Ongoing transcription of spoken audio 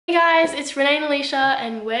Hey guys, it's Renee and Alicia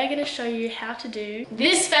and we're going to show you how to do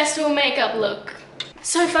this festival makeup look.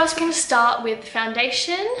 So first we're going to start with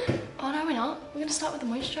foundation. Oh no, we're not. We're going to start with the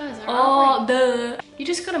moisturizer. Oh, duh. You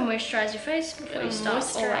just got to moisturize your face before you start.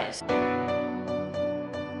 Moisturize.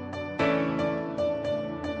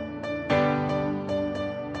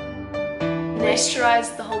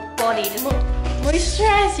 Moisturize the whole body.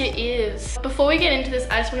 Moisturize your ears. Before we get into this,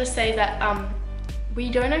 I just want to say that we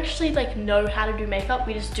don't actually like know how to do makeup.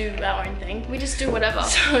 We just do our own thing. We just do whatever.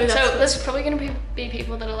 So there's probably gonna be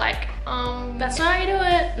people that are like, that's not how you do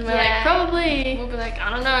it. And we're like, probably. We'll be like, I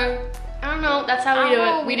don't know. That's how we do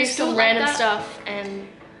it. We do some random stuff and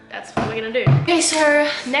that's what we're gonna do. Okay, so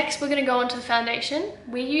next we're gonna go on to the foundation.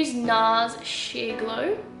 We use NARS Sheer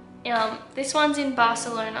Glow. This one's in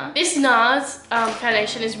Barcelona. This NARS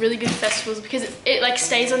foundation is really good for festivals because it like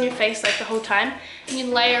stays on your face like the whole time. And you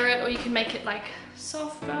layer it or you can make it like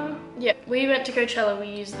softer. Yeah, we went to Coachella, we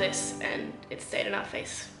used this and it stayed on our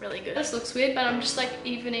face really good. This looks weird, but I'm just like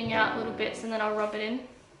evening out little bits and then I'll rub it in.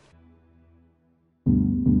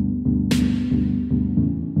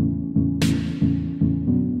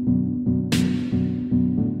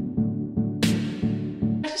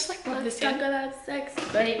 I just like rub this in. Let's talk about sex,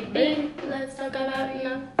 baby. Let's talk about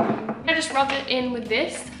you. I just rub it in with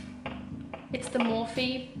this. It's the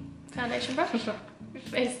Morphe foundation brush. Your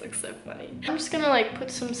face looks so funny. I'm just gonna like put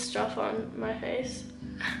some stuff on my face.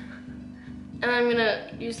 And I'm gonna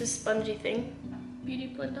use this spongy thing.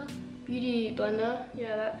 Beauty blender,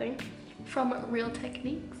 yeah, that thing. From Real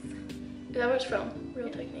Techniques. Is that what it's from? Real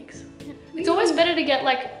Techniques. Yeah. It's always better to get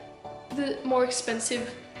like the more expensive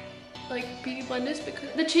like beauty blenders because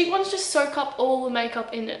the cheap ones just soak up all the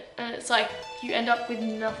makeup in it and it's like you end up with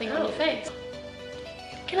nothing on your face.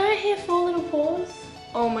 Can I hear 4 little paws?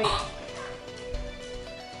 Oh my.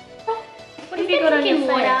 What have you got on your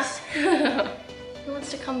face? Who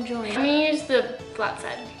wants to come join? I'm gonna use the flat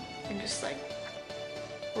side and just like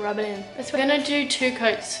rub it in. We're gonna do 2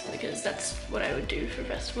 coats because that's what I would do for a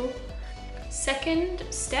festival. Second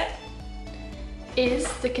step is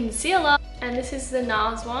the concealer. And this is the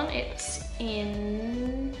NARS one. It's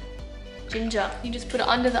in Ginger. You just put it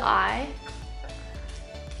under the eye,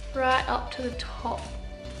 right up to the top.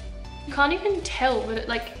 You can't even tell, but it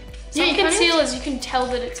like, some concealers you can tell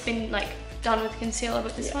that it's been like done with concealer,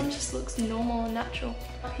 but this one just looks normal and natural.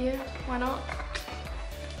 Up here, why not?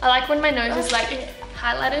 I like when my nose is like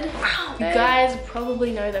highlighted. Wow. You guys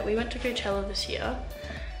probably know that we went to Coachella this year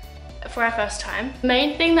for our first time. The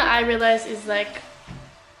main thing that I realized is like,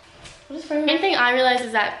 the main thing I realized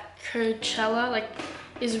is that Coachella like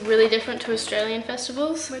is really different to Australian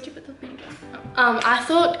festivals. Where'd you put the video? I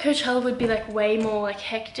thought Coachella would be like way more like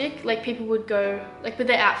hectic. Like people would go like with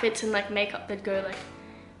their outfits and like makeup, they'd go like,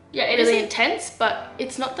 yeah, it really intense, but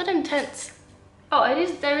it's not that intense. Oh, it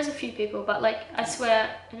is. There is a few people, but like I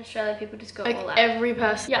swear in Australia people just go like all out. Every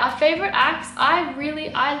person. Yeah, our favorite acts.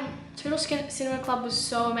 Total Cinema Club was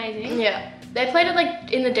so amazing. Yeah, they played it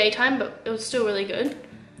like in the daytime, but it was still really good.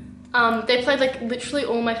 They played like literally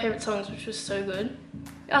all my favorite songs, which was so good.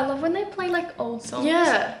 I love when they play like old songs.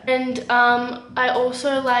 Yeah, and I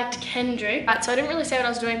also liked Kendrick. So I didn't really say what I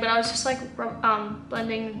was doing, but I was just like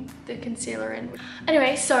blending the concealer in.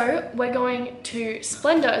 Anyway, so we're going to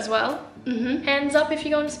Splendor as well. Hands up if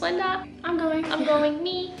you're going to Splendor. I'm going,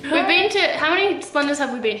 me. We've been to, how many Splendors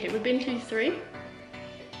have we been to? We've been to 3?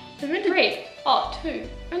 We've been to 3. Oh, 2.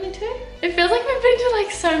 Only 2? It feels like we've been to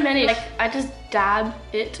like so many. Like I just dab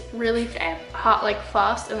it really hard, like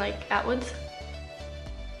fast and like outwards.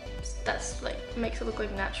 That's like makes it look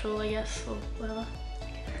like natural, I guess, or whatever.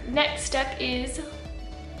 Next step is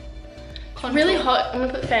contour. Really hot. I'm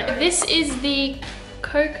gonna put the fan. This is the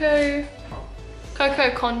Cocoa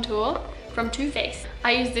Contour from Too Faced.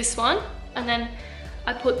 I use this one and then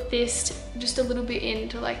I put this just a little bit in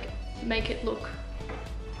to like make it look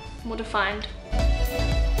more defined.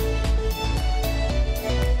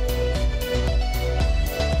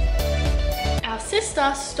 Our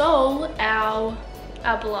sister stole our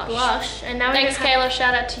blush. And now thanks Kayla,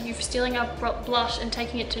 shout out to you for stealing our blush and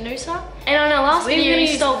taking it to Noosa. And on our last video you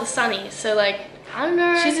stole the Sunny, so like, I don't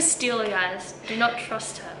know. She's a stealer, guys. Do not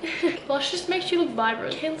trust her. Blush just makes you look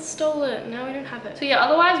vibrant. Kayla stole it, now we don't have it. So yeah,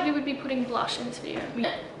 otherwise we would be putting blush in this video.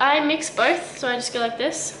 I mix both, so I just go like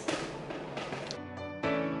this.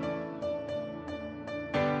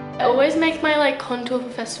 I always make my like contour for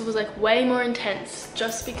festivals like way more intense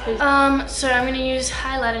just because. So I'm gonna use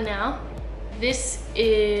highlighter now. This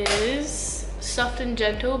is Soft and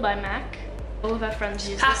Gentle by MAC. All of our friends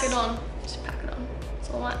use this. Pack it on. Just pack it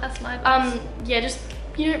on. That's my advice. Yeah, just,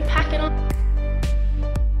 you know, pack it on.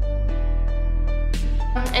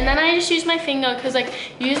 And then I just use my finger because like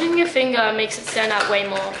using your finger makes it stand out way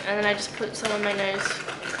more. And then I just put some on my nose,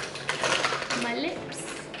 on my lips,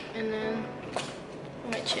 and then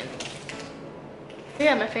on my chin.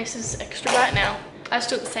 Yeah, my face is extra bright now. I just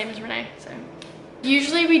do it the same as Renee, so.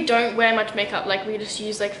 Usually we don't wear much makeup, like we just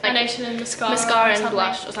use like foundation and mascara and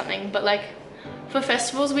blush or something. But like for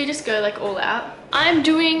festivals, we just go like all out. I'm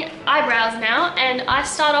doing eyebrows now, and I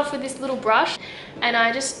start off with this little brush and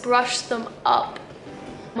I just brush them up.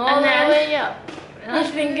 And then, I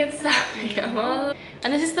think it's that.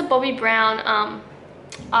 And this is the Bobbi Brown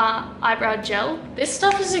eyebrow gel. This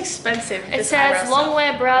stuff is expensive. It says long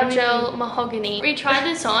wear brow gel mahogany. We tried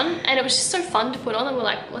this on and it was just so fun to put on, and we're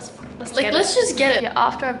like, let's just get it. Yeah,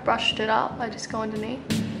 after I've brushed it up, I just go underneath.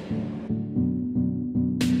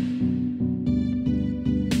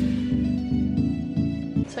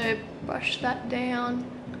 So brush that down.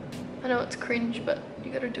 I know it's cringe, but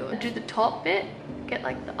you gotta do it. Do the top bit, get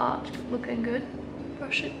like the arch looking good.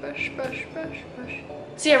 Brush it, brush, brush, brush, brush.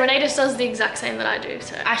 So yeah, Renee just does the exact same that I do.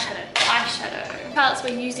 So eyeshadow. The palettes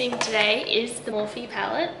we're using today is the Morphe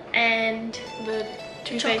palette and the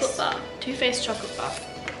Too Faced chocolate bar.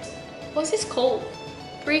 What's this called?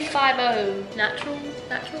 350 natural.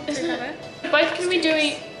 Isn't it? We're both gonna be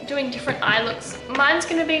doing different eye looks. Mine's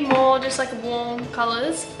gonna be more just like warm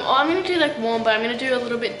colors. I'm gonna do like warm, but I'm gonna do a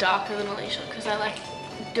little bit darker than Alicia because I like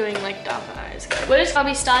doing like darker eyes. I'll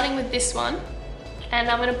be starting with this one, and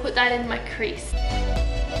I'm gonna put that in my crease.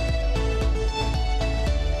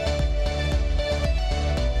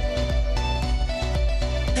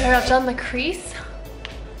 So I've done the crease.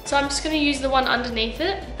 So I'm just gonna use the one underneath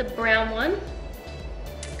it, the brown one,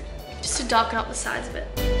 just to darken up the sides of it.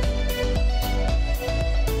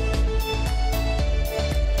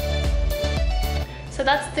 So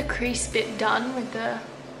that's the crease bit done with the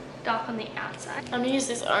dark on the outside. I'm gonna use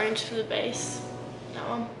this orange for the base, that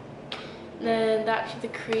one. Then that for the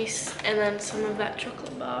crease, and then some of that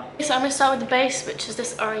chocolate bar. So I'm gonna start with the base, which is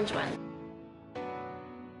this orange one.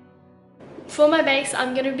 For my base,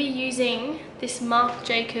 I'm gonna be using this Marc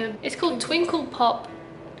Jacob. It's called Twinkle Pop.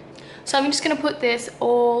 So I'm just gonna put this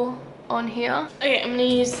all on here. Okay, I'm gonna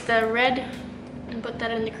use the red and put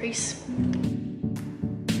that in the crease.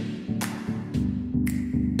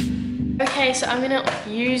 Okay, so I'm gonna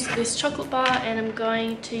use this chocolate bar, and I'm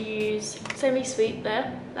going to use Semi-Sweet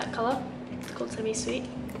there, that color. It's called Semi-Sweet.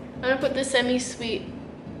 I'm gonna put the Semi-Sweet,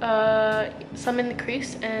 some in the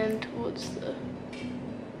crease and towards the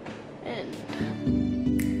end.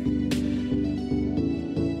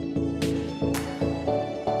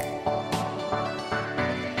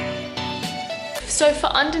 So for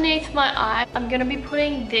underneath my eye, I'm gonna be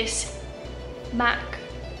putting this MAC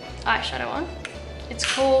eyeshadow on. It's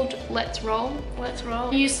called Let's Roll.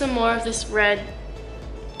 Use some more of this red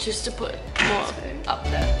just to put more up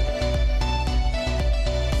there.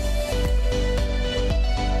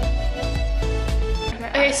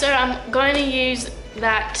 Okay, so I'm going to use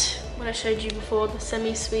that, what I showed you before, the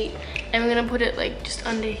Semi-Sweet, and we're gonna put it like just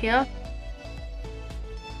under here.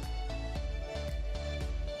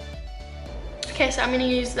 Okay, so I'm gonna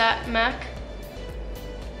use that MAC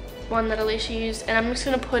one that Alicia used, and I'm just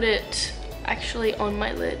gonna put it actually on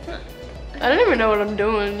my lid. I don't even know what I'm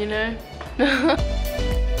doing, you know.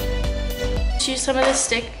 Just use some of this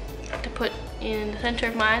stick to put in the center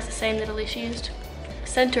of my eyes, the same that Alicia used.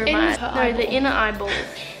 Center of my eye. No, the inner eyeball.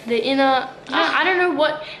 The inner, I don't know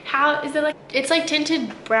what, how, is it like, it's like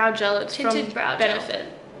tinted brow gel. It's tinted from brow Benefit.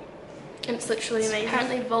 And it's literally amazing.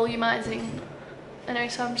 Apparently volumizing. Anyway,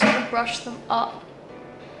 so I'm just gonna brush them up.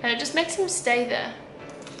 And it just makes them stay there.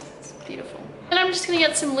 It's beautiful. And I'm just gonna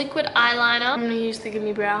get some liquid eyeliner. I'm gonna use the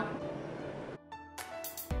Gimme Brow.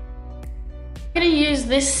 I'm gonna use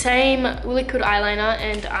this same liquid eyeliner,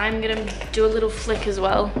 and I'm gonna do a little flick as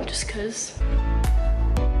well, just cause.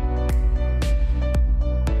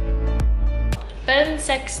 Better Than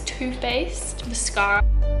Sex Too Faced mascara.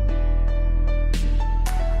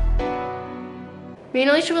 Me and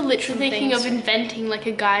Alicia were literally thinking of inventing like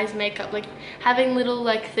a guy's makeup, like having little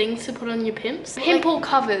like things to put on your pimps. Pimple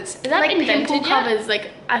covers. Is that like pimple covers?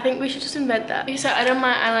 Like I think we should just invent that. So I done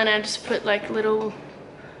my eyeliner, I just put like little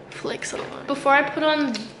flicks on it. Before I put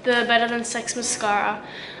on the Better Than Sex mascara,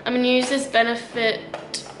 I'm gonna use this Benefit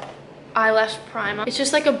eyelash primer. It's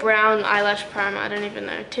just like a brown eyelash primer, I don't even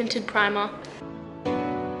know, tinted primer.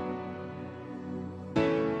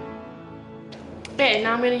 Okay,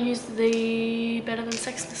 now I'm going to use the Better Than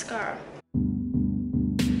Sex mascara.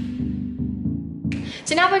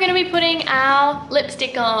 So now we're going to be putting our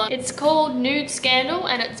lipstick on. It's called Nude Scandal,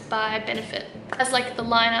 and it's by Benefit. That's like the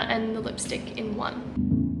liner and the lipstick in one.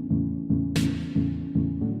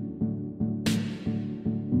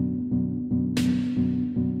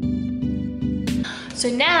 So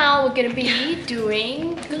now we're gonna be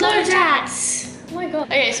doing glow tats. Oh my god.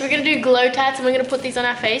 Okay, so we're gonna do glow tats and we're gonna put these on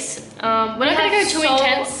our face. We're not gonna go too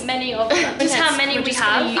intense. Many of them. This is how many we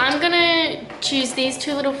have. I'm gonna choose these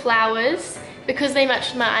two little flowers because they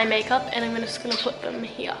match my eye makeup, and I'm just gonna put them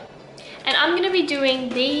here. And I'm gonna be doing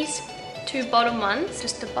these two bottom ones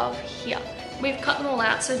just above here. We've cut them all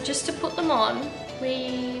out, so just to put them on,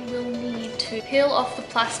 we will need to peel off the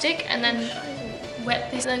plastic and then wet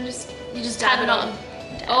this, and then you just dab it on.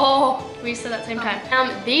 Oh, we said that at the same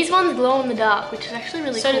time. These ones glow in the dark, which is actually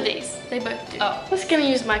really cool. So do these. They both do. Oh. I'm just gonna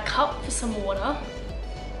use my cup for some water.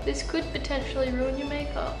 This could potentially ruin your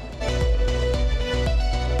makeup.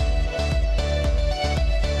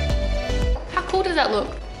 How cool does that look?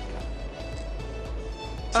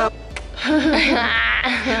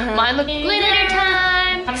 Mine looking glitter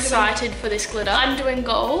time. I'm excited for this glitter. I'm doing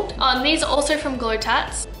gold. And these are also from Glow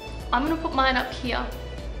Tats. I'm gonna put mine up here.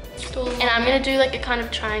 And I'm gonna do like a kind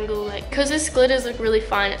of triangle, like, because this glitters look really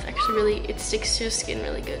fine. It's actually really, it sticks to your skin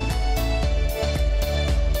really good.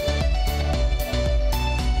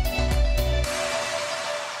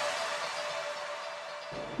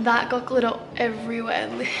 That got glitter everywhere,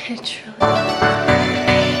 literally.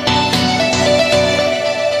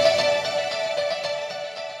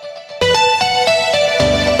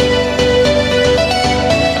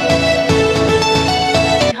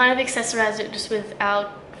 Accessorize it just with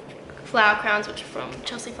our flower crowns, which are from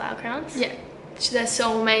Chelsea Flower Crowns. Yeah, they're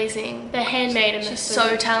so amazing. They're handmade and She's they're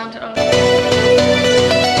so talented. Oh.